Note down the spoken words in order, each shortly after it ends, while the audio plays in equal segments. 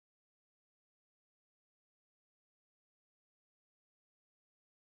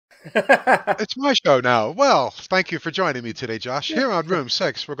It's my show now. Well, thank you for joining me today, Josh. Yeah. Here on Room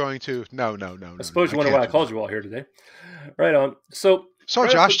 6, we're going to... No, no, no, I no, no. suppose I you wonder can't why I do that. called you all here today. Right on. So, So, right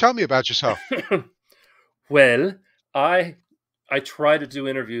off Josh, tell me about yourself. the well, I I try to do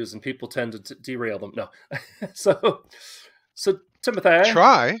interviews and people tend to derail them. No, so so Timothy,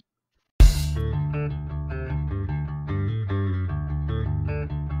 Try.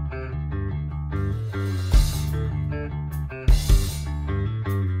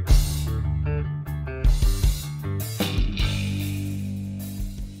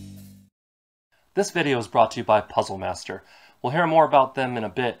 This video is brought to you by Puzzle Master. We'll hear more about them in a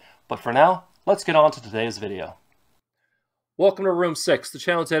bit, but for now, let's get on to today's video. Welcome to Room 6, the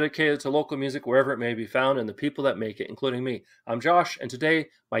channel dedicated to local music wherever it may be found and the people that make it, including me. I'm Josh, and today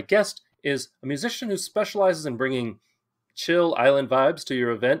my guest is a musician who specializes in bringing chill island vibes to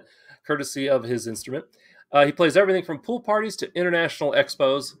your event, courtesy of his instrument. He plays everything from pool parties to international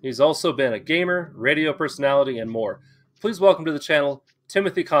expos. He's also been a gamer, radio personality, and more. Please welcome to the channel,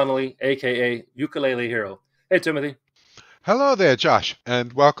 Timothy Connolly, aka Ukelele Hero. Hey, Timothy. Hello there, Josh,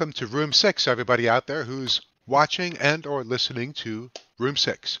 and welcome to Room 6, everybody out there who's watching and or listening to Room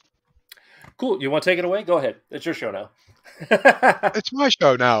 6. Cool. You want to take it away? Go ahead. It's your show now. It's my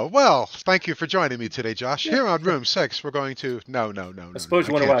show now. Well, thank you for joining me today, Josh. Yeah. Here on Room 6, we're going to... No, no, no, I no, no. suppose I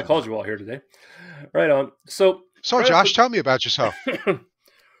you wonder why can't I do called that. you all here today. Right on. So, So, right off Josh, tell me about yourself.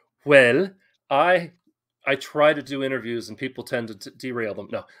 well, I try to do interviews and people tend to derail them.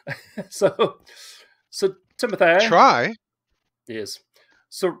 No, so Timothy Try. is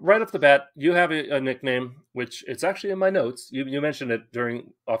so right off the bat, you have a nickname which it's actually in my notes. You mentioned it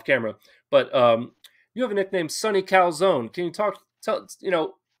during off camera, but you have a nickname, Sunny Calzone. Can you tell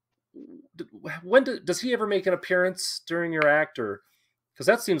when does he ever make an appearance during your act, or because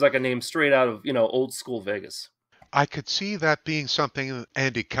that seems like a name straight out of old school Vegas. I could see that being something that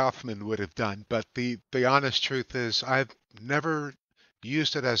Andy Kaufman would have done, but the honest truth is I've never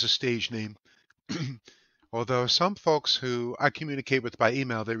used it as a stage name. Although some folks who I communicate with by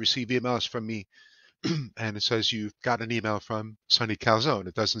email, they receive emails from me and it says you've got an email from Sonny Calzone.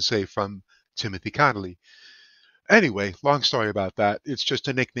 It doesn't say from Timothy Connolly. Anyway, long story about that. It's just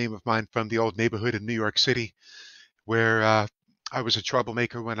a nickname of mine from the old neighborhood in New York City where I was a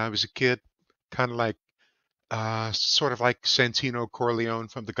troublemaker when I was a kid, kind of like sort of like Santino Corleone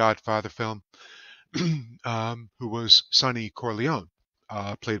from the Godfather film, who was Sonny Corleone,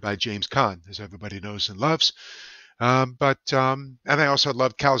 played by James Caan, as everybody knows and loves. And I also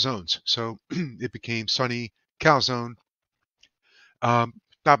loved calzones, so it became Sonny Calzone. Um,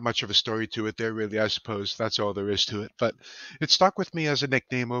 Not much of a story to it there, really, I suppose. That's all there is to it. But it stuck with me as a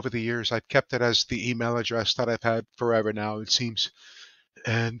nickname over the years. I've kept it as the email address that I've had forever now, it seems.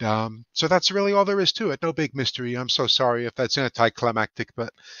 And so that's really all there is to it. No big mystery. I'm so sorry if that's anticlimactic,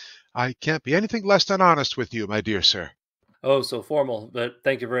 but I can't be anything less than honest with you, my dear sir. Oh, so formal, but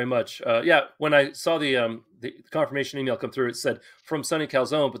thank you very much. Yeah, when I saw the confirmation email come through, it said from Sunny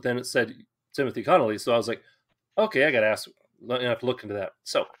Calzone, but then it said Timothy Connolly. So I was like, okay, I got to ask. I have to look into that.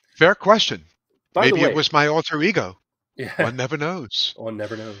 So, Fair question. by the Maybe it way, was my alter ego. yeah, One never knows. one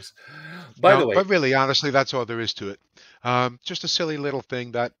never knows. By the No, way, but really, honestly, that's all there is to it. Just a silly little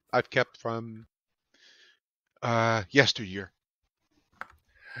thing that I've kept from yesteryear.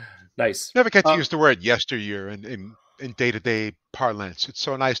 nice. Never get to use the word yesteryear in day-to-day parlance. It's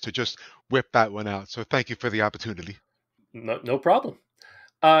so nice to just whip that one out. So thank you for the opportunity. No problem.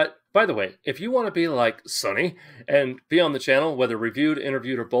 By the way, if you want to be like Sunny and be on the channel, whether reviewed,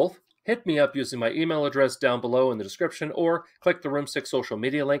 interviewed, or both, hit me up using my email address down below in the description or click the Room 6 social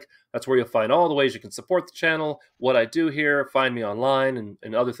media link. That's where you'll find all the ways you can support the channel, what I do here, find me online,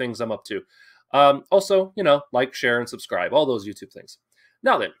 and other things I'm up to. Also, like, share, and subscribe, all those YouTube things.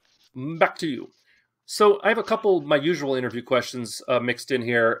 Now then, back to you. So I have a couple of my usual interview questions mixed in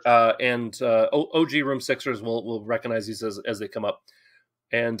here, and OG Room Sixers will recognize these as they come up.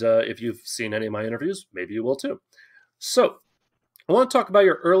 And if you've seen any of my interviews, maybe you will too. So I want to talk about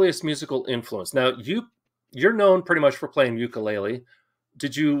your earliest musical influence. Now, you're known pretty much for playing ukulele.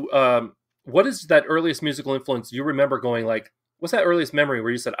 Did you? What is that earliest musical influence you remember going like? What's that earliest memory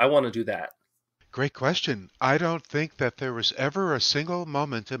where you said, "I want to do that"? Great question. I don't think that there was ever a single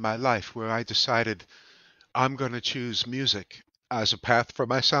moment in my life where I decided I'm going to choose music as a path for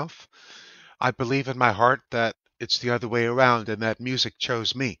myself. I believe in my heart that it's the other way around and that music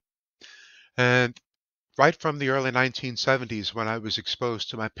chose me. And right from the early 1970s, when I was exposed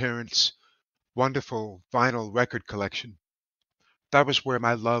to my parents' wonderful vinyl record collection, that was where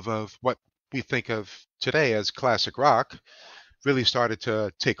my love of what we think of today as classic rock really started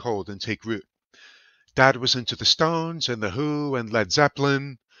to take hold and take root. Dad was into the Stones and the Who and Led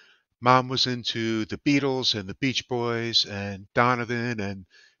Zeppelin. Mom was into the Beatles and the Beach Boys and Donovan and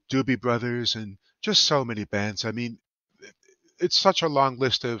Doobie Brothers and just so many bands. I mean, it's such a long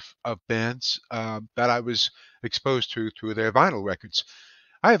list of bands that I was exposed to through their vinyl records.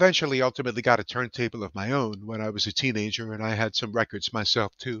 I eventually ultimately got a turntable of my own when I was a teenager, and I had some records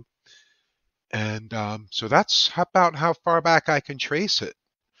myself too. And so that's about how far back I can trace it,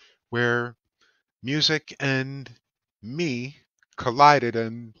 where music and me collided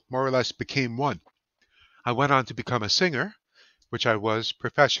and more or less became one. I went on to become a singer, which I was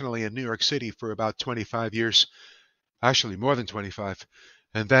professionally in New York City for about 25 years, actually more than 25.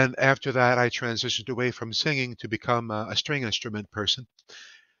 And then after that, I transitioned away from singing to become a string instrument person.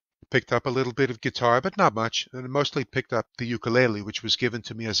 Picked up a little bit of guitar, but not much, and mostly picked up the ukulele, which was given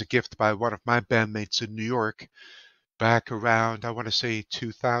to me as a gift by one of my bandmates in New York back around, I want to say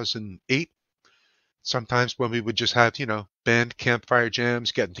 2008. Sometimes when we would just have, band campfire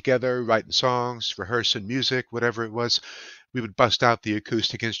jams, getting together, writing songs, rehearsing music, whatever it was, we would bust out the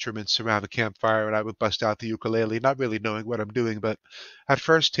acoustic instruments around the campfire, and I would bust out the ukulele, not really knowing what I'm doing, but at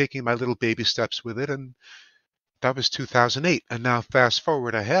first taking my little baby steps with it. And that was 2008. And now fast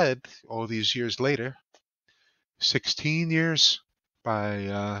forward ahead, all these years later, 16 years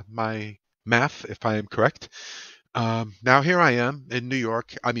by my math, if I am correct. Now here I am in New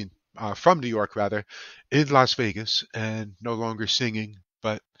York. I mean, from New York rather, in Las Vegas, and no longer singing,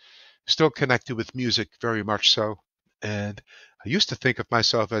 but still connected with music very much so. And I used to think of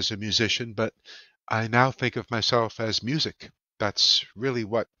myself as a musician, but I now think of myself as music. That's really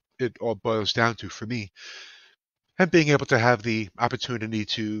what it all boils down to for me. And being able to have the opportunity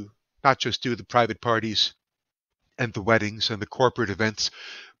to not just do the private parties and the weddings and the corporate events,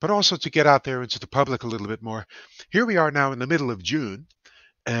 but also to get out there into the public a little bit more. Here we are now in the middle of June,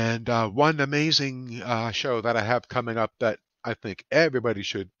 and one amazing show that I have coming up that I think everybody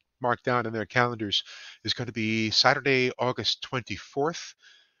should mark down in their calendars is going to be Saturday, August 24th.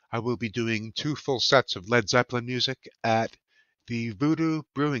 I will be doing two full sets of Led Zeppelin music at the Voodoo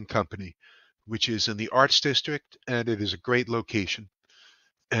Brewing Company, which is in the Arts District, and it is a great location.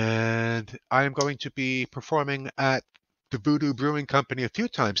 And I am going to be performing at the Voodoo Brewing Company a few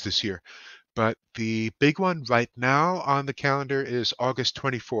times this year. But the big one right now on the calendar is August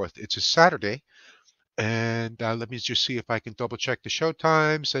 24th. It's a Saturday. And let me just see if I can double check the show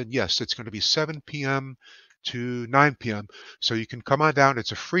times. And yes, it's going to be 7 p.m. to 9 p.m. So you can come on down.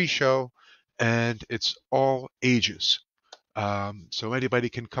 It's a free show and it's all ages. So anybody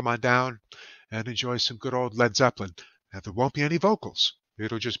can come on down and enjoy some good old Led Zeppelin. And there won't be any vocals.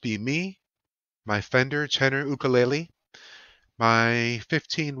 It'll just be me, my Fender tenor ukulele, my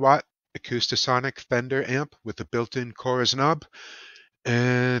 15-watt Acoustasonic Fender amp with a built-in chorus knob,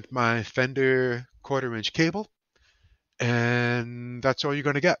 and my Fender quarter-inch cable, and that's all you're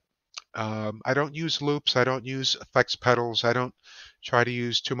going to get. I don't use loops, I don't use effects pedals, I don't try to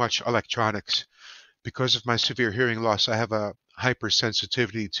use too much electronics. Because of my severe hearing loss, I have a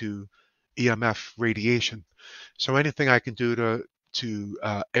hypersensitivity to EMF radiation. So anything I can do to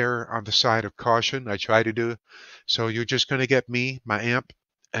err on the side of caution, I try to do. So you're just going to get me, my amp,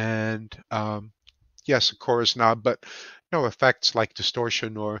 and yes, a chorus knob, but no effects like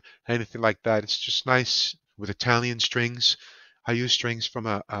distortion or anything like that. It's just nice with Italian strings. I use strings from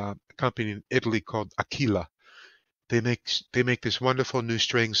a company in Italy called Aquila. They make this wonderful new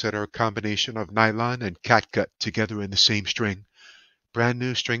strings that are a combination of nylon and catgut together in the same string. Brand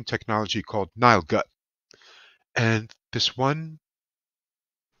new string technology called Nile Gut. And this one,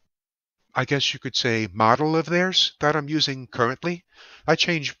 I guess you could say, model of theirs that I'm using currently, I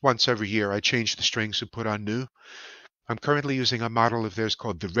change once every year. I change the strings and put on new. I'm currently using a model of theirs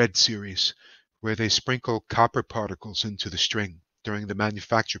called the Red Series, where they sprinkle copper particles into the string during the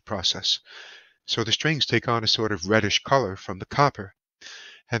manufacture process. So the strings take on a sort of reddish color from the copper.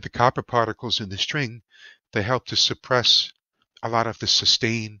 And the copper particles in the string, they help to suppress a lot of the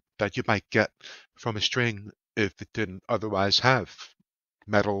sustain that you might get from a string if it didn't otherwise have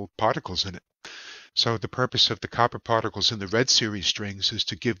metal particles in it. So the purpose of the copper particles in the Red Series strings is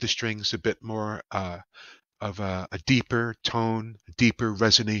to give the strings a bit more of a deeper tone, deeper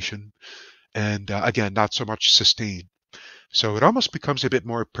resonation, and again, not so much sustain. So it almost becomes a bit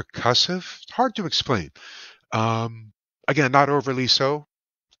more percussive. It's hard to explain. Um, Again, not overly so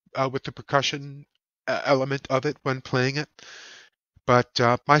with the percussion element of it when playing it. But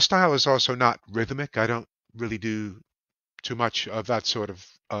my style is also not rhythmic. I don't really do too much of that sort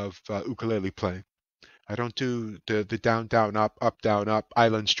of ukulele playing. I don't do the down, down, up, down, up,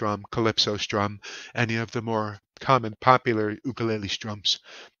 island strum, calypso strum, any of the more common popular ukulele strums.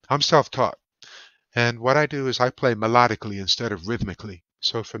 I'm self-taught. And what I do is I play melodically instead of rhythmically.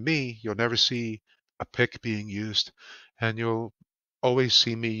 So for me, you'll never see a pick being used, and you'll always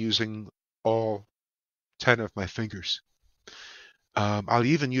see me using all 10 of my fingers. I'll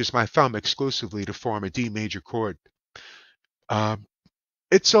even use my thumb exclusively to form a D major chord. Um,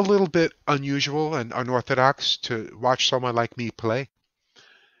 it's a little bit unusual and unorthodox to watch someone like me play,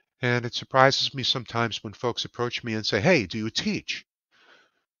 and it surprises me sometimes when folks approach me and say, "Hey, do you teach?"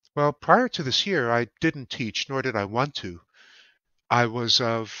 Well, prior to this year, I didn't teach, nor did I want to. I was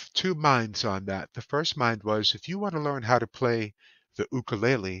of two minds on that. The first mind was, if you want to learn how to play the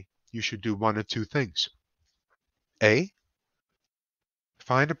ukulele, you should do one of two things. A,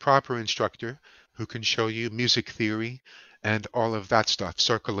 find a proper instructor who can show you music theory and all of that stuff,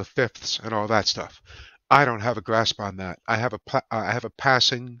 circle of fifths and all that stuff. I don't have a grasp on that. I have a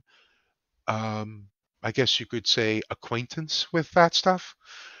passing, um, I guess you could say, acquaintance with that stuff.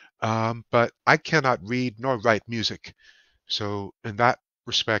 But I cannot read nor write music. So in that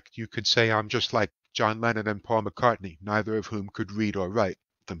respect, you could say I'm just like John Lennon and Paul McCartney, neither of whom could read or write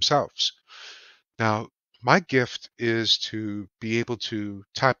themselves. Now, my gift is to be able to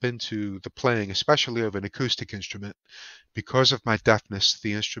tap into the playing, especially of an acoustic instrument. Because of my deafness,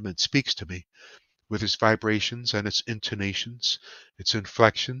 the instrument speaks to me with its vibrations and its intonations, its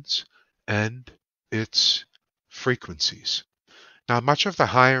inflections, and its frequencies. Now, much of the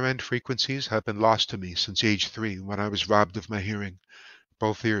higher end frequencies have been lost to me since age 3 when I was robbed of my hearing.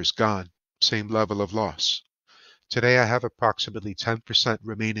 Both ears gone, same level of loss. Today I have approximately 10%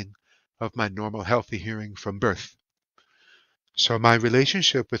 remaining of my normal healthy hearing from birth. So my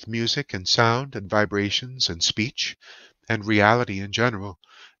relationship with music and sound and vibrations and speech and reality in general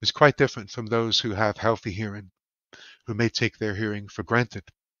is quite different from those who have healthy hearing, who may take their hearing for granted,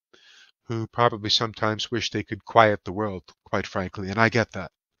 who probably sometimes wish they could quiet the world, quite frankly, and I get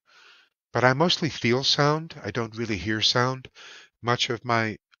that. But I mostly feel sound. I don't really hear sound. Much of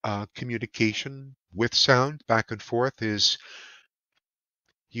my communication with sound back and forth is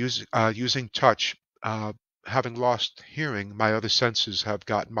using touch. Having lost hearing, my other senses have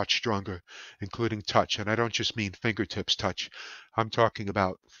gotten much stronger, including touch. And I don't just mean fingertips touch. I'm talking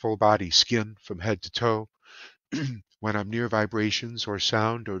about full body skin from head to toe. When I'm near vibrations or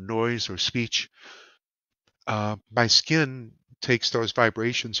sound or noise or speech, my skin takes those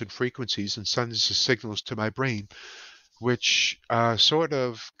vibrations and frequencies and sends the signals to my brain, which sort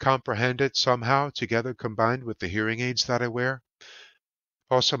of comprehend it somehow together combined with the hearing aids that I wear.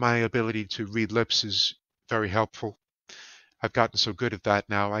 Also, my ability to read lips is very helpful. I've gotten so good at that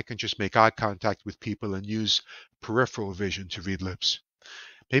now, I can just make eye contact with people and use peripheral vision to read lips.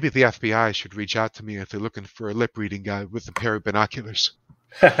 Maybe the FBI should reach out to me if they're looking for a lip reading guy with a pair of binoculars.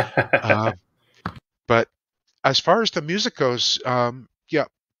 Uh, but as far as the music goes, yeah,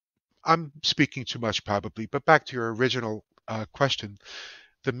 I'm speaking too much probably. But back to your original question,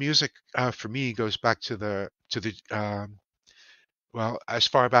 the music for me goes back to the well, as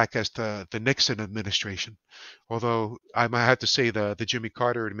far back as the Nixon administration. Although I might have to say the Jimmy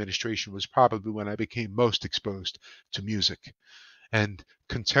Carter administration was probably when I became most exposed to music and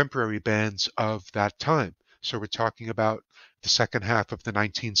contemporary bands of that time. So we're talking about the second half of the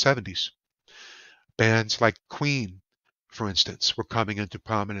 1970s. Bands like Queen, for instance, were coming into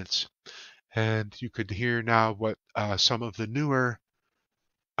prominence. And you could hear now what some of the newer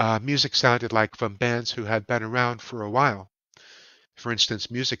music sounded like from bands who had been around for a while. For instance,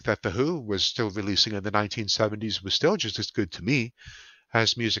 music that The Who was still releasing in the 1970s was still just as good to me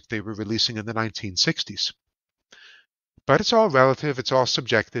as music they were releasing in the 1960s. But it's all relative, it's all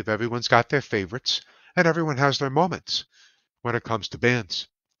subjective, everyone's got their favorites, and everyone has their moments when it comes to bands.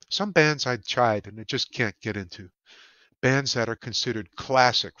 Some bands I'd tried and I just can't get into. Bands that are considered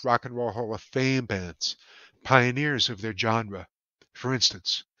classic Rock and Roll Hall of Fame bands, pioneers of their genre. For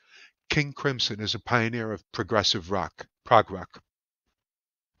instance, King Crimson is a pioneer of progressive rock, prog rock.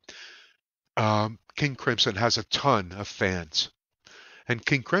 King Crimson has a ton of fans. And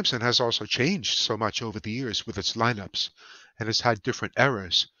King Crimson has also changed so much over the years with its lineups and has had different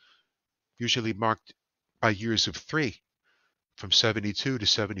eras, usually marked by years of 3, from 72 to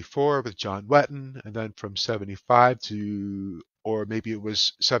 74 with John Wetton, and then from 75 to, or maybe it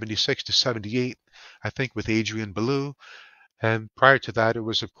was 76 to 78, I think, with Adrian Belew. And prior to that, it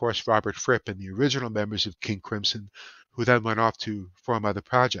was, of course, Robert Fripp and the original members of King Crimson, who then went off to form other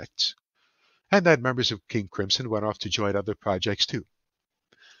projects. And then members of King Crimson went off to join other projects too.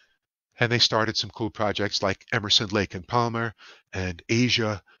 And they started some cool projects like Emerson, Lake and Palmer and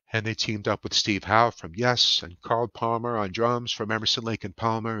Asia, and they teamed up with Steve Howe from Yes and Carl Palmer on drums from Emerson, Lake and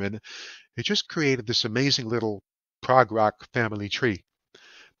Palmer, and it just created this amazing little prog rock family tree.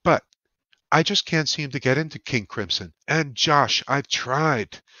 But I just can't seem to get into King Crimson. And Josh, I've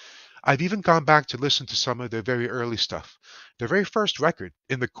tried. I've even gone back to listen to some of their very early stuff. Their very first record,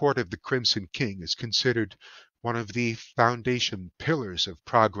 In the Court of the Crimson King, is considered one of the foundation pillars of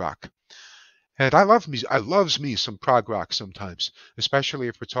prog rock. And I loves me some prog rock sometimes, especially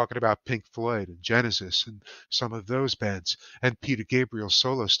if we're talking about Pink Floyd and Genesis and some of those bands, and Peter Gabriel's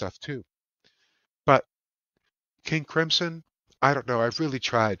solo stuff too. But King Crimson, I don't know, I've really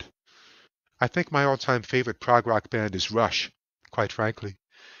tried. I think my all-time favorite prog rock band is Rush, quite frankly.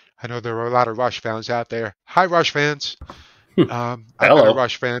 I know there are a lot of Rush fans out there. Hi, Rush fans. I've been a Hello.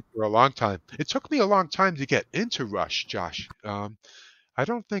 Rush fan for a long time. It took me a long time to get into Rush, Josh. I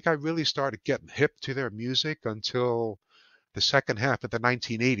don't think I really started getting hip to their music until the second half of the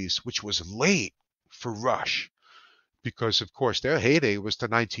 1980s, which was late for Rush because, of course, their heyday was the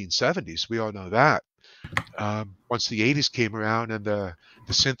 1970s. We all know that. Once the 80s came around and the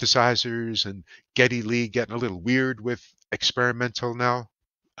synthesizers and Geddy Lee getting a little weird with experimental now.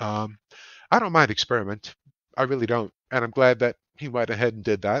 Um, I don't mind experiment. I really don't. And I'm glad that he went ahead and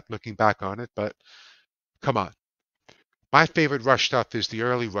did that, looking back on it. But come on. My favorite Rush stuff is the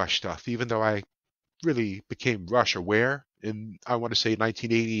early Rush stuff, even though I really became Rush aware in, I want to say,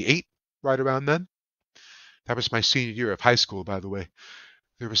 1988, right around then. That was my senior year of high school, by the way.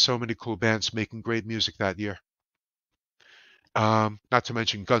 There were so many cool bands making great music that year. Not to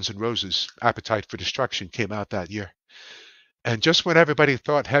mention Guns N' Roses' Appetite for Destruction came out that year. And just when everybody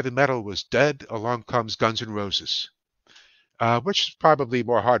thought heavy metal was dead, along comes Guns N' Roses, which is probably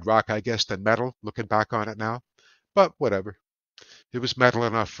more hard rock, I guess, than metal, looking back on it now. But whatever. It was metal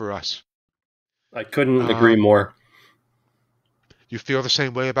enough for us. I couldn't agree Um, more. you feel the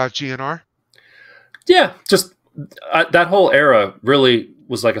same way about GNR? Yeah, just that whole era really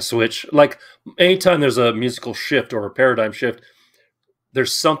was like a switch. Like anytime there's a musical shift or a paradigm shift,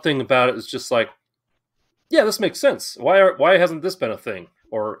 there's something about it that's just like, yeah, this makes sense. Why hasn't this been a thing?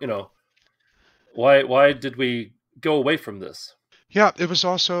 Or why did we go away from this? Yeah, it was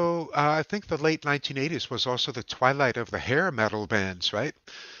also, I think the late 1980s was also the twilight of the hair metal bands, right?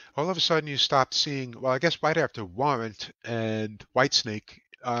 All of a sudden you stopped seeing, well, I guess right after Warrant and Whitesnake,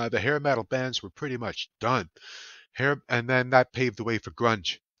 the hair metal bands were pretty much done. And then that paved the way for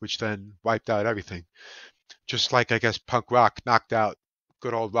grunge, which then wiped out everything. Just like I guess punk rock knocked out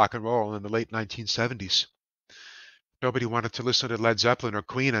good old rock and roll in the late 1970s. Nobody wanted to listen to Led Zeppelin or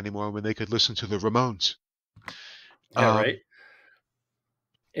Queen anymore when they could listen to the Ramones. Yeah, right. Um,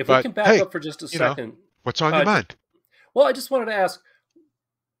 If we but can back hey, up for just a you know, second, what's on your just mind? well, I just wanted to ask.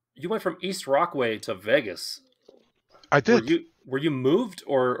 You went from East Rockaway to Vegas. I did. Were you moved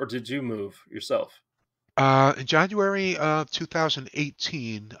or did you move yourself? In January of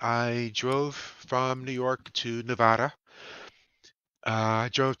 2018, I drove from New York to Nevada.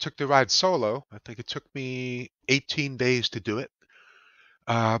 Took the ride solo. I think it took me 18 days to do it.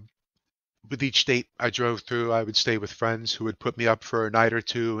 Uh, with each state I drove through, I would stay with friends who would put me up for a night or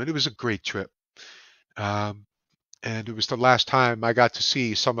two, and it was a great trip. Um, and it was the last time I got to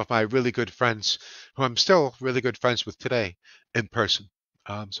see some of my really good friends, who I'm still really good friends with today, in person.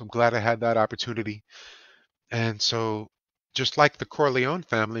 So I'm glad I had that opportunity. And so, just like the Corleone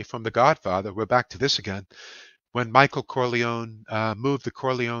family from The Godfather, we're back to this again. When Michael Corleone moved the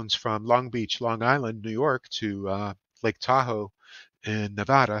Corleones from Long Beach, Long Island, New York, to Lake Tahoe in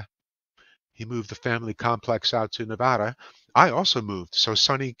Nevada, he moved the family complex out to Nevada. I also moved. So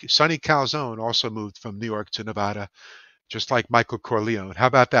Sonny Calzone also moved from New York to Nevada, just like Michael Corleone. How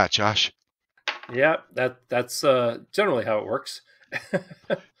about that, Josh? Yeah, that's generally how it works.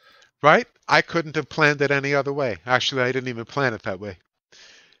 Right? I couldn't have planned it any other way. Actually, I didn't even plan it that way.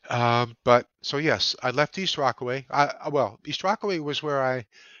 But so yes, I left East Rockaway. Well, East Rockaway was where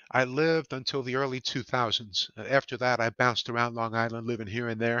I lived until the early 2000s. After that, I bounced around Long Island, living here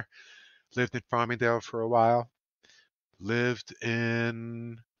and there. Lived in Farmingdale for a while. Lived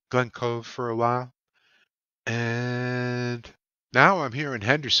in Glen Cove for a while, and now I'm here in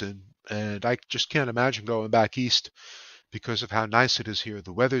Henderson. And I just can't imagine going back east because of how nice it is here.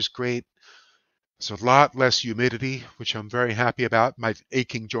 The weather's great. There's a lot less humidity, which I'm very happy about. My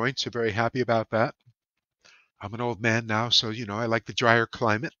aching joints are very happy about that. I'm an old man now, so I like the drier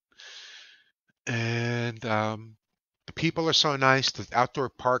climate. And the people are so nice. The outdoor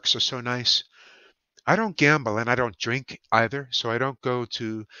parks are so nice. I don't gamble and I don't drink either, so I don't go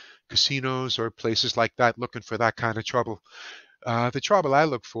to casinos or places like that looking for that kind of trouble. The trouble I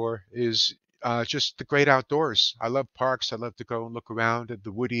look for is just the great outdoors. I love parks. I love to go and look around at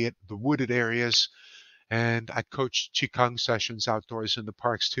the wooded areas, and I coach qigong sessions outdoors in the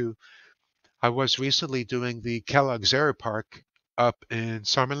parks too. I was recently doing the Kellogg's Air Park up in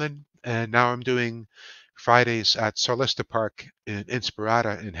Summerlin. and now I'm doing Fridays at Solista Park in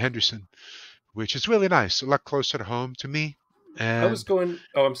Inspirata in Henderson, which is really nice, a lot closer to home to me. I was And going.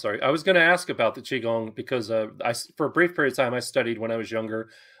 Oh, I'm sorry. I was going to ask about the qigong because for a brief period of time, I studied when I was younger,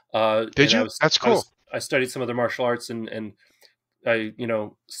 did and you? That's cool. I studied some other martial arts, and I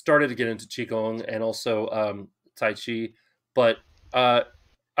started to get into qigong and also tai chi. But uh,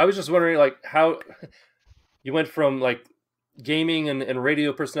 I was just wondering, like, how you went from like gaming and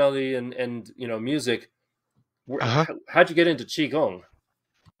radio personality and music. Uh-huh. How'd you get into qigong?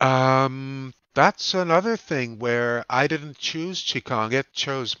 That's another thing where I didn't choose Qigong, it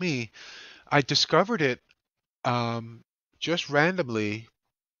chose me. I discovered it um just randomly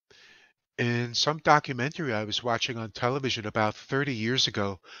in some documentary I was watching on television about 30 years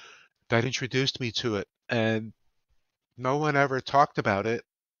ago that introduced me to it, and no one ever talked about it.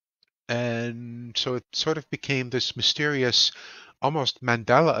 And so it sort of became this mysterious, almost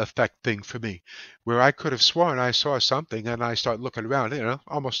Mandela effect thing for me, where I could have sworn I saw something and I start looking around,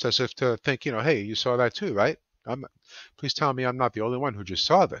 almost as if to think, hey, you saw that too, right? I'm, please tell me I'm not the only one who just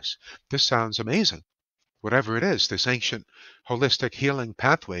saw this. This sounds amazing. Whatever it is, this ancient holistic healing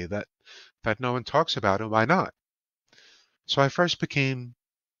pathway that no one talks about, and why not? So I first became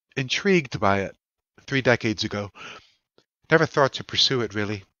intrigued by it 3 decades ago. Never thought to pursue it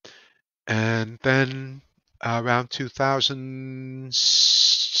really. And then around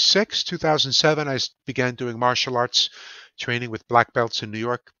 2006, 2007, began doing martial arts training with black belts in New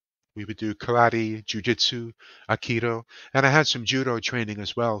York. We would do karate, jujitsu, aikido, and I had some judo training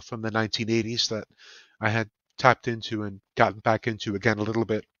as well from the 1980s that I had tapped into and gotten back into again a little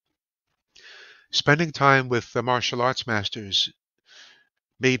bit. Spending time with the martial arts masters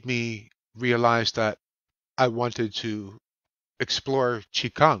made me realize that I wanted to explore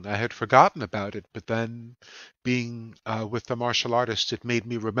Qigong. I had forgotten about it, but then being with the martial artists, it made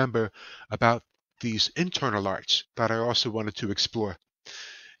me remember about these internal arts that I also wanted to explore.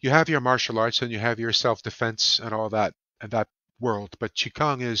 You have your martial arts and you have your self-defense and all that and that world, but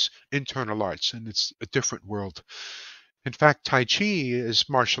Qigong is internal arts and it's a different world. In fact, Tai Chi is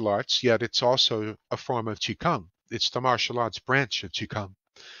martial arts, yet it's also a form of Qigong. It's the martial arts branch of Qigong.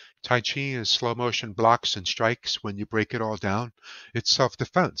 Tai Chi is slow motion blocks and strikes when you break it all down. It's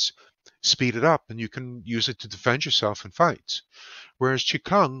self-defense. Speed it up and you can use it to defend yourself in fights. Whereas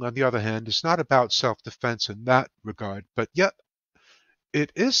Qigong, on the other hand, is not about self-defense in that regard, but yet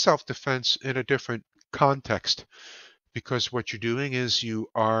it is self-defense in a different context because what you're doing is you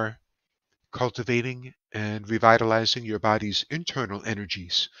are cultivating and revitalizing your body's internal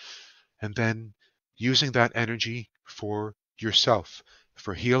energies and then using that energy for yourself,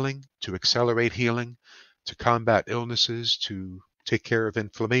 for healing, to accelerate healing, to combat illnesses, to take care of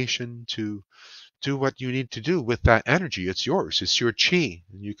inflammation, to do what you need to do with that energy. It's yours. It's your chi,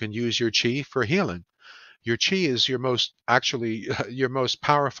 and you can use your chi for healing. Your chi is actually your most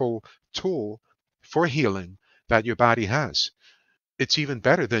powerful tool for healing that your body has. It's even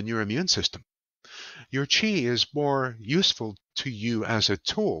better than your immune system. Your chi is more useful to you as a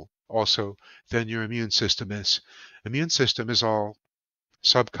tool also than your immune system is. Immune system is all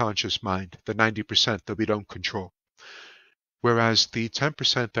subconscious mind, the 90% that we don't control. Whereas the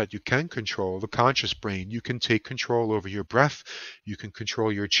 10% that you can control, the conscious brain, you can take control over your breath, you can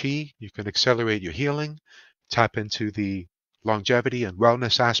control your chi, you can accelerate your healing, tap into the longevity and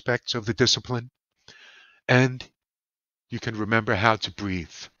wellness aspects of the discipline, and you can remember how to breathe.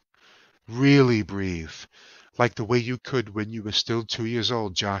 Really breathe. Like the way you could when you were still 2 years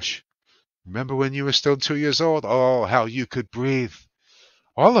old, Josh. Remember when you were still 2 years old? Oh, how you could breathe.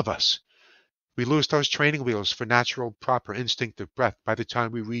 All of us. We lose those training wheels for natural, proper, instinctive breath by the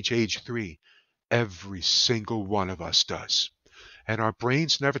time we reach age 3. Every single one of us does. And our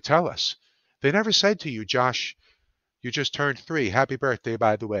brains never tell us. They never said to you, Josh, you just turned 3. Happy birthday,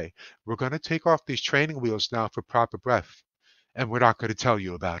 by the way. We're going to take off these training wheels now for proper breath. And we're not going to tell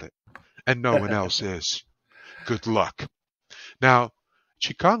you about it. And no one else is. Good luck. Now,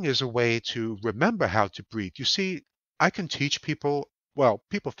 Qigong is a way to remember how to breathe. You see, I can teach people, well,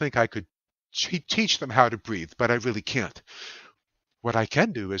 people think I could teach them how to breathe, but I really can't. What I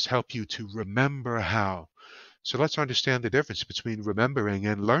can do is help you to remember how. So let's understand the difference between remembering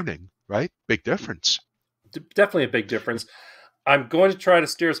and learning, right? Big difference. Definitely a big difference. I'm going to try to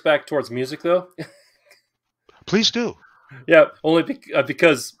steer us back towards music, though. Please do. Yeah, only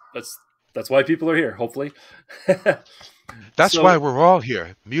because that's why people are here. Hopefully. That's why So we're all here.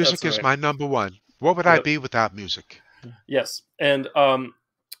 that's Music is right. my number one. What would I Yep. be without music? Yes, and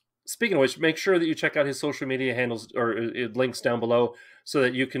speaking of which, make sure that you check out his social media handles or links down below so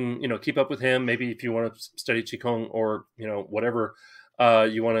that you can keep up with him. Maybe if you want to study qigong or whatever.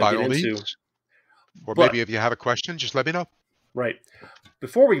 you want to By get all into. means. Or But, maybe if you have a question, just let me know. right.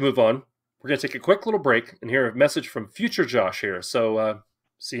 Before we move on, we're going to take a quick little break and hear a message from future Josh here. So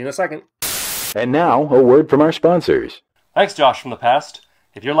see you in a second. And now, a word from our sponsors. Thanks, Josh from the past.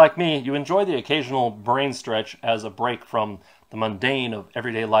 If you're like me, you enjoy the occasional brain stretch as a break from the mundane of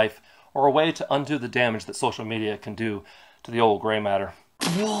everyday life or a way to undo the damage that social media can do to the old gray matter.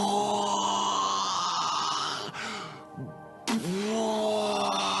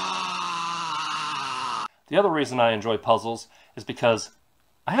 The other reason I enjoy puzzles is because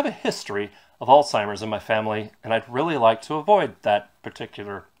I have a history of Alzheimer's in my family, and I'd really like to avoid that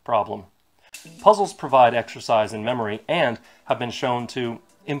particular problem. Puzzles provide exercise in memory and have been shown to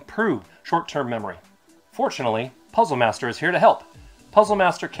improve short-term memory. Fortunately, Puzzle Master is here to help. Puzzle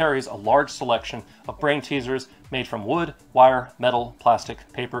Master carries a large selection of brain teasers made from wood, wire, metal, plastic,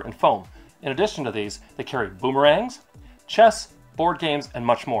 paper, and foam. In addition to these, they carry boomerangs, chess, board games, and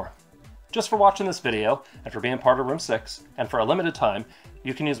much more. Just for watching this video, and for being part of Room 6, and for a limited time,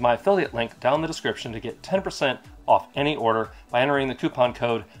 you can use my affiliate link down in the description to get 10% off any order by entering the coupon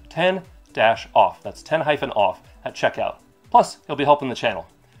code 10-OFF. That's 10-OFF at checkout. Plus, you'll be helping the channel.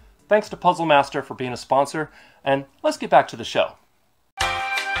 Thanks to Puzzle Master for being a sponsor, and let's get back to the show.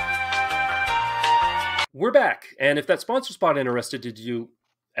 We're back, and if that sponsor spot interested you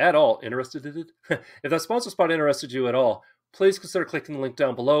at all, if that sponsor spot interested you at all, please consider clicking the link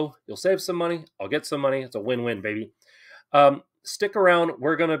down below. You'll save some money. I'll get some money. It's a win-win, baby. Stick around.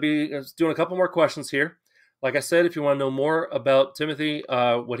 We're going to be doing a couple more questions here. Like I said, if you want to know more about Timothy,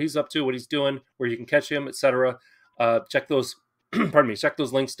 what he's up to, what he's doing, where you can catch him, etc., check those. Pardon me. Check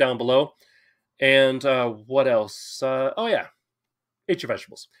those links down below. And what else? Oh yeah, eat your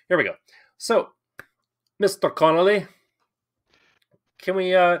vegetables. Here we go. So, Mr. Connolly, can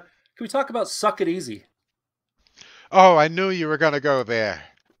we talk about "Suck It Easy"? Oh, I knew you were going to go there.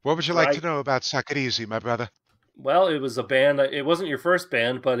 What would you like Right. to know about Suck It Easy, my brother? Well, it was a band. It wasn't your first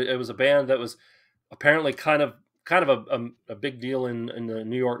band, but it was a band that was apparently kind of a big deal in the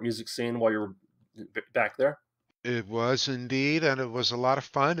New York music scene while you were back there. It was indeed, and it was a lot of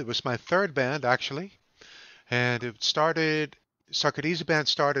fun. It was my third band, actually. And Suck It Easy Band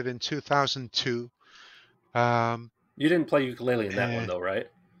started in 2002. You didn't play ukulele in that one, though, right?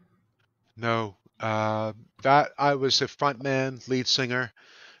 No. That I was a frontman, lead singer,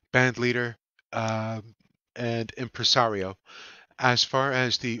 band leader, and impresario. As far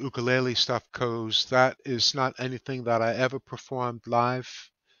as the ukulele stuff goes, that is not anything that I ever performed live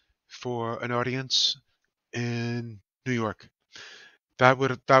for an audience in New York. That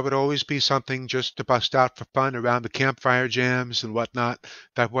would always be something just to bust out for fun around the campfire jams and whatnot.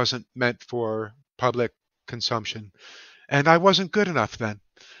 That wasn't meant for public consumption, and I wasn't good enough then.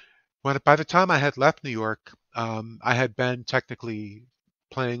 By the time I had left New York, I had been technically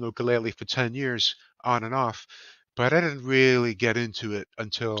playing ukulele for 10 years on and off, but I didn't really get into it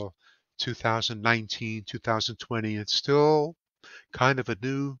until 2019, 2020. It's still kind of a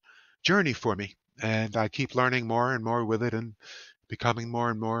new journey for me, and I keep learning more and more with it and becoming more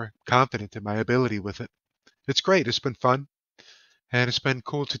and more confident in my ability with it. It's great. It's been fun, and it's been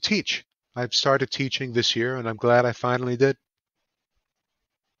cool to teach. I've started teaching this year, and I'm glad I finally did.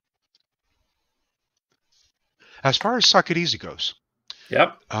 As far as Suck It Easy goes,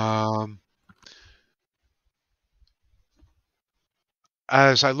 Yep.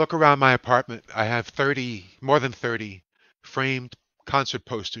 as I look around my apartment, I have more than 30 framed concert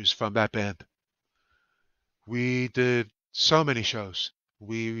posters from that band. We did so many shows.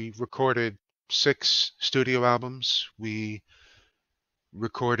 We recorded 6 studio albums. We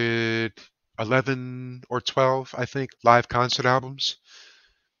recorded 11 or 12, I think, live concert albums.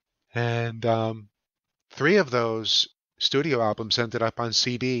 And 3 of those studio albums ended up on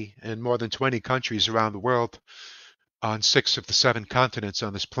CD in more than 20 countries around the world, on 6 of the 7 continents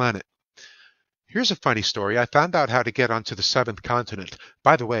on this planet. Here's a funny story. I found out how to get onto the 7th continent.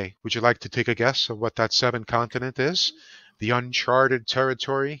 By the way, would you like to take a guess of what that 7th continent is? The uncharted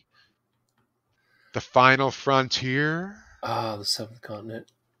territory? The final frontier? Ah, the 7th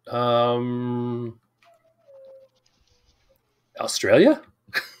continent. Australia?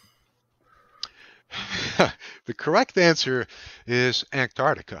 The correct answer is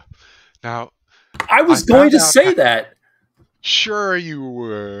Antarctica. Now, I was going to say that. Sure you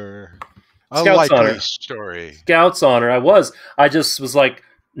were. A Scout's likely honor. story. Scout's honor. I just was like,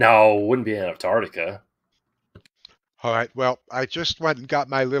 no, it wouldn't be Antarctica. All right. Well, I just went and got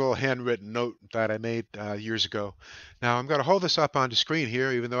my little handwritten note that I made years ago. Now, I'm going to hold this up on the screen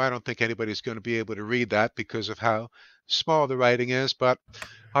here, even though I don't think anybody's going to be able to read that because of how small the writing is, but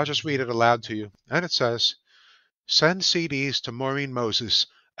I'll just read it aloud to you. And it says, Send CDs to Maureen Moses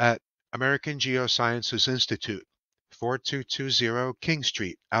at American Geosciences Institute, 4220 King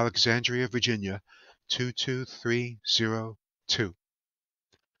Street, Alexandria, Virginia, 22302.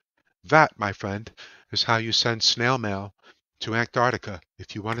 That, my friend, is how you send snail mail to Antarctica.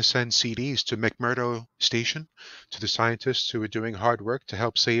 If you want to send CDs to McMurdo Station, to the scientists who are doing hard work to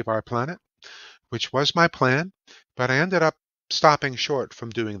help save our planet, which was my plan, but I ended up stopping short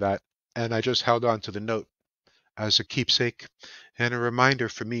from doing that, and I just held on to the note as a keepsake and a reminder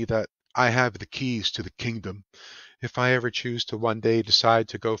for me that I have the keys to the kingdom if I ever choose to one day decide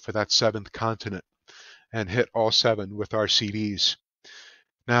to go for that seventh continent and hit all seven with our CDs.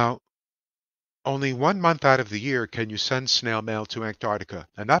 Now, only 1 month out of the year can you send snail mail to Antarctica,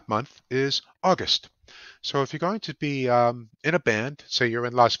 and that month is August. So if you're going to be in a band, say you're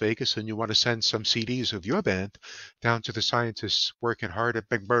in Las Vegas and you want to send some CDs of your band down to the scientists working hard at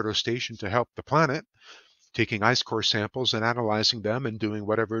McMurdo Station to help the planet, taking ice core samples and analyzing them and doing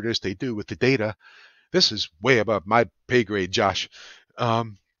whatever it is they do with the data. This is way above my pay grade, Josh.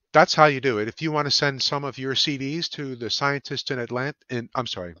 That's how you do it. If you want to send some of your CDs to the scientists in I'm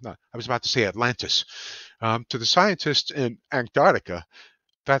sorry, no, I was about to say Atlantis, to the scientists in Antarctica,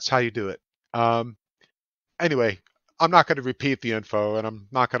 that's how you do it. Anyway, I'm not going to repeat the info and I'm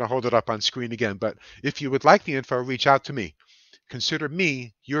not going to hold it up on screen again, but if you would like the info, reach out to me. Consider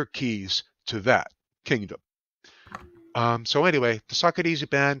me your keys to that kingdom. So anyway, the Suck It Easy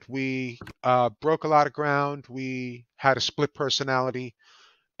Band, we broke a lot of ground. We had a split personality,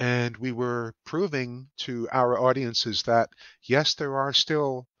 and we were proving to our audiences that, yes, there are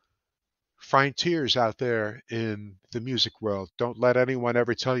still frontiers out there in the music world. Don't let anyone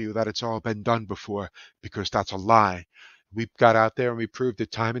ever tell you that it's all been done before, because that's a lie. We got out there and we proved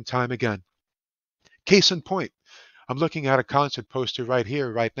it time and time again. Case in point, I'm looking at a concert poster right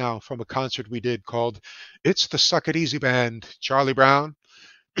here, right now, from a concert we did called It's the Suck It Easy Band, Charlie Brown.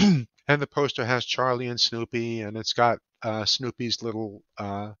 And the poster has Charlie and Snoopy, and it's got Snoopy's little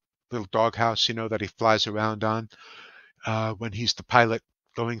doghouse, that he flies around on when he's the pilot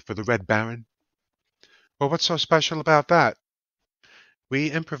going for the Red Baron. Well, what's so special about that? We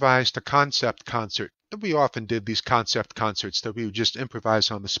improvised a concept concert. We often did these concept concerts that we would just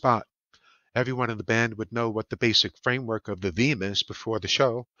improvise on the spot. Everyone in the band would know what the basic framework of the theme is before the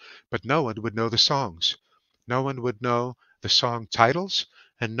show, but no one would know the songs. No one would know the song titles,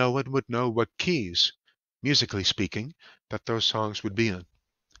 and no one would know what keys, musically speaking, that those songs would be in.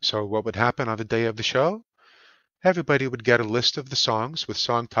 So what would happen on the day of the show? Everybody would get a list of the songs with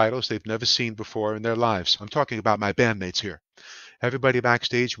song titles they've never seen before in their lives. I'm talking about my bandmates here. Everybody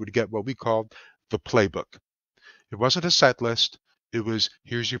backstage would get what we called the playbook. It wasn't a set list. It was,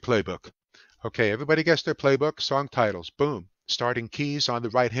 here's your playbook. Okay, everybody gets their playbook, song titles, boom. Starting keys on the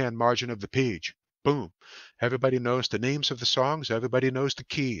right-hand margin of the page, boom. Everybody knows the names of the songs, everybody knows the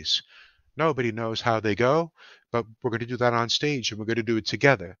keys. Nobody knows how they go, but we're going to do that on stage, and we're going to do it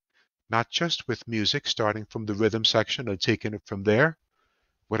together. Not just with music, starting from the rhythm section and taking it from there.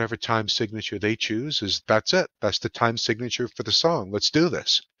 Whatever time signature they choose, that's it. That's the time signature for the song. Let's do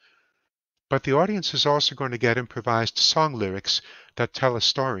this. But the audience is also going to get improvised song lyrics that tell a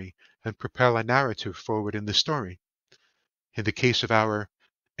story and propel a narrative forward in the story. In the case of our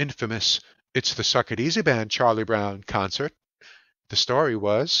infamous It's the Suck It Easy Band Charlie Brown concert, the story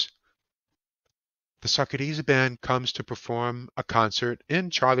was the Suck It Easy Band comes to perform a concert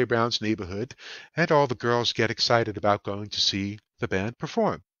in Charlie Brown's neighborhood, and all the girls get excited about going to see the band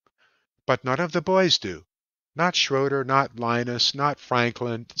perform. But none of the boys do. Not Schroeder, not Linus, not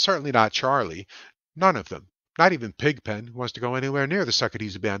Franklin, certainly not Charlie. None of them. Not even Pigpen, who wants to go anywhere near the Suck It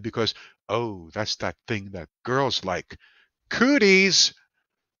Easy Band because, oh, that's that thing that girls like. Cooties!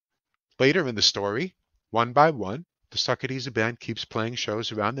 Later in the story, one by one, the Suck It Easy Band keeps playing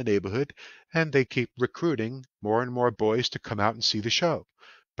shows around the neighborhood, and they keep recruiting more and more boys to come out and see the show.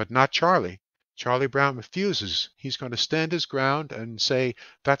 But not Charlie. Charlie Brown refuses. He's going to stand his ground and say,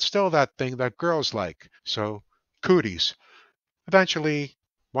 that's still that thing that girls like. So, cooties. Eventually,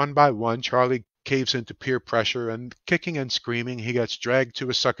 one by one, Charlie caves into peer pressure, and kicking and screaming, he gets dragged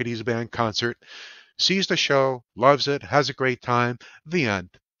to a Suck It Easy Band concert, sees the show, loves it, has a great time. The end.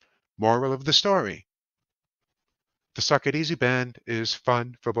 Moral of the story. The Suck It Easy Band is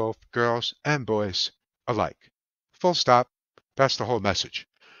fun for both girls and boys alike. Full stop. That's the whole message.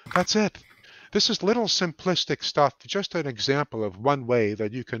 That's it. This is little simplistic stuff, just an example of one way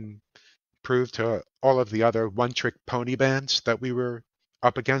that you can prove to all of the other one-trick pony bands that we were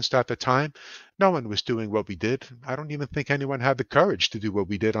up against at the time. No one was doing what we did. I don't even think anyone had the courage to do what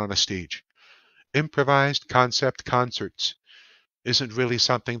we did on a stage. Improvised concept concerts. isn't really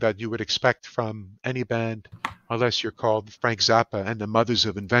something that you would expect from any band unless you're called Frank Zappa and the Mothers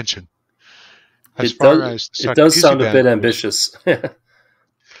of Invention. As far as the It Suck It does Easy sound a Band bit goes, ambitious.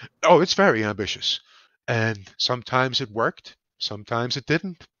 oh, it's very ambitious. And sometimes it worked, sometimes it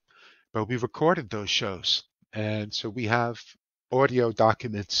didn't. But we recorded those shows. And so we have audio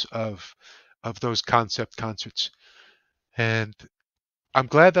documents of those concept concerts. And I'm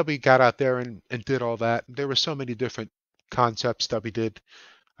glad that we got out there and did all that. There were so many different concepts that we did.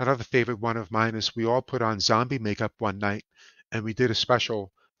 Another favorite one of mine is we all put on zombie makeup one night and we did a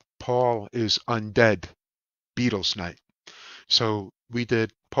special Paul is Undead Beatles night. So we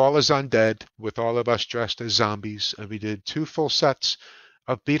did Paul is Undead with all of us dressed as zombies, and we did 2 full sets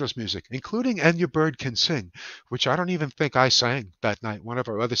of Beatles music, including And Your Bird Can Sing, which I don't even think I sang that night. One of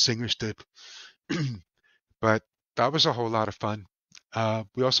our other singers did. But that was a whole lot of fun.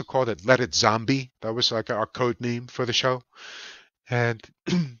 We also called it Let It Zombie. That was like our code name for the show. And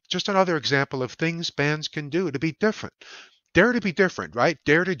just another example of things bands can do to be different. Dare to be different, right?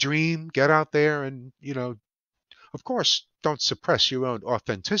 Dare to dream, get out there and, of course, don't suppress your own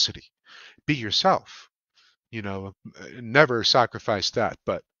authenticity. Be yourself, never sacrifice that.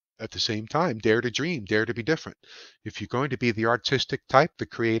 But at the same time, dare to dream, dare to be different. If you're going to be the artistic type, the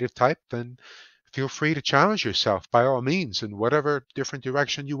creative type, then feel free to challenge yourself by all means in whatever different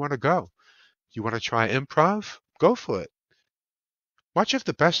direction you want to go. You want to try improv? Go for it. Much of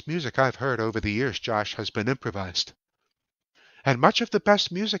the best music I've heard over the years, Josh, has been improvised. And much of the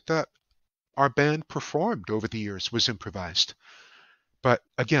best music that our band performed over the years was improvised. But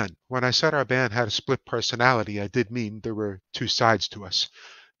again, when I said our band had a split personality, I did mean there were 2 sides to us.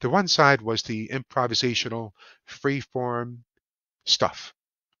 The one side was the improvisational, free-form stuff.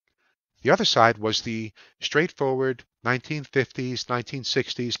 The other side was the straightforward 1950s,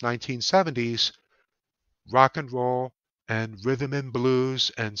 1960s, 1970s rock and roll and rhythm and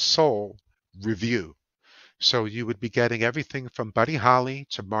blues and soul review. So you would be getting everything from Buddy Holly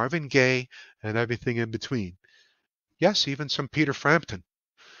to Marvin Gaye and everything in between. Yes, even some Peter Frampton.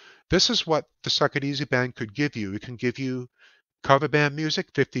 This is what the Suck It Easy Band could give you. It can give you cover band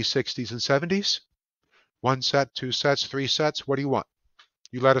music, 50s, 60s, and 70s. 1 set, 2 sets, 3 sets. What do you want?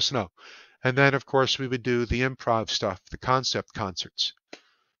 You let us know. And then, of course, we would do the improv stuff, the concept concerts.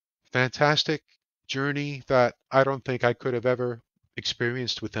 Fantastic journey that I don't think I could have ever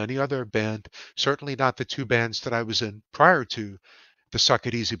experienced with any other band. Certainly not the 2 bands that I was in prior to the Suck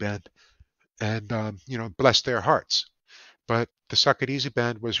It Easy Band. And, bless their hearts. But the Suck It Easy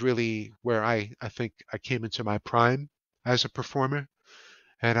Band was really where I think I came into my prime as a performer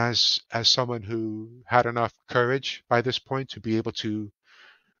and as someone who had enough courage by this point to be able to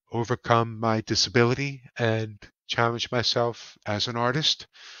overcome my disability and challenge myself as an artist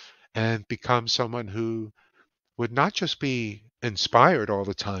and become someone who would not just be inspired all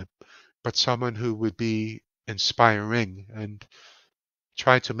the time, but someone who would be inspiring and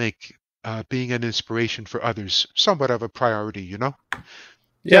try to make being an inspiration for others somewhat of a priority, Yes,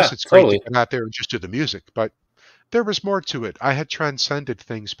 Yeah, it's great to totally. get out there and just do the music, but there was more to it. I had transcended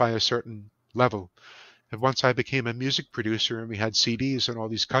things by a certain level. And once I became a music producer and we had CDs in all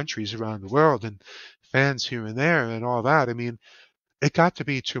these countries around the world and fans here and there and all that, I mean, it got to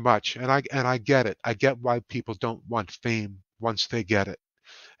be too much. And I get it. I get why people don't want fame once they get it.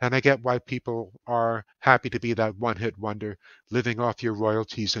 And I get why people are happy to be that one-hit wonder, living off your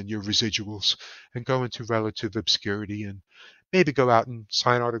royalties and your residuals, and go into relative obscurity and maybe go out and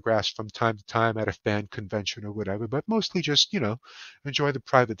sign autographs from time to time at a fan convention or whatever, but mostly just, enjoy the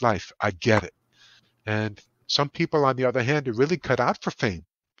private life. I get it. And some people, on the other hand, are really cut out for fame.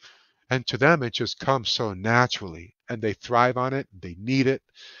 And to them, it just comes so naturally, and they thrive on it. They need it.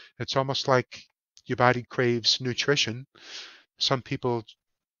 It's almost like your body craves nutrition. Some people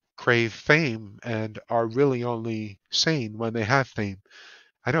crave fame and are really only sane when they have fame.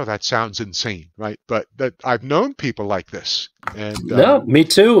 I know that sounds insane, right? But that I've known people like this, and No, me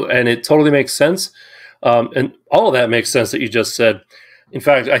too. And it totally makes sense. And all of that makes sense that you just said. In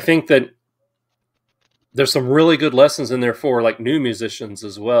fact, I think that there's some really good lessons in there for like new musicians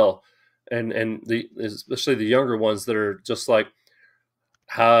as well. And the especially the younger ones that are just like,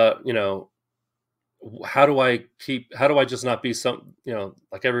 how, how do I just not be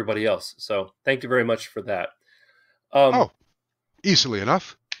like everybody else? So thank you very much for that. oh, easily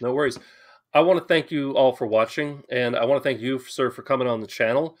enough. No worries. I want to thank you all for watching, and I want to thank you, sir, for coming on the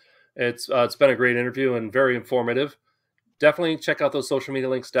channel. It's been a great interview and very informative. Definitely check out those social media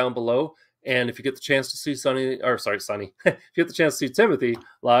links down below. And if you get the chance to see Sonny, if you get the chance to see Timothy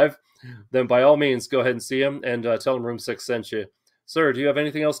live, then by all means go ahead and see him and tell him Room 6 sent you. Sir, do you have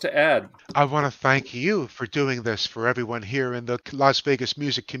anything else to add? I want to thank you for doing this for everyone here in the Las Vegas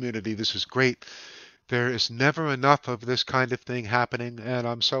music community. This is great. There is never enough of this kind of thing happening, and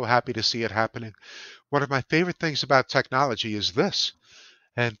I'm so happy to see it happening. One of my favorite things about technology is this.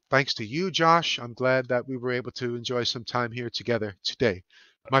 And thanks to you, Josh, I'm glad that we were able to enjoy some time here together today.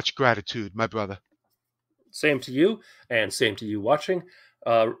 Much gratitude, my brother. Same to you, and same to you watching.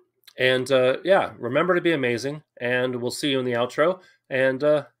 Yeah, remember to be amazing, and we'll see you in the outro. And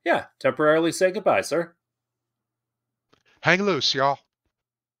yeah, temporarily say goodbye, sir. Hang loose, y'all.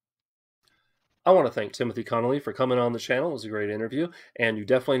 I want to thank Timothy Connolly for coming on the channel. It was a great interview, and you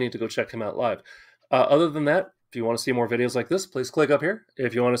definitely need to go check him out live. Other than that, if you want to see more videos like this, please click up here.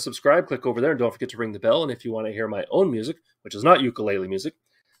 If you want to subscribe, click over there, and don't forget to ring the bell. And if you want to hear my own music, which is not ukulele music,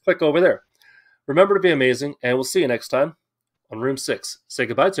 click over there. Remember to be amazing, and we'll see you next time on Room 6. Say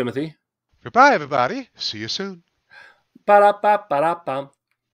goodbye, Timothy. Goodbye, everybody. See you soon. Ba-da-ba-ba-da-bum.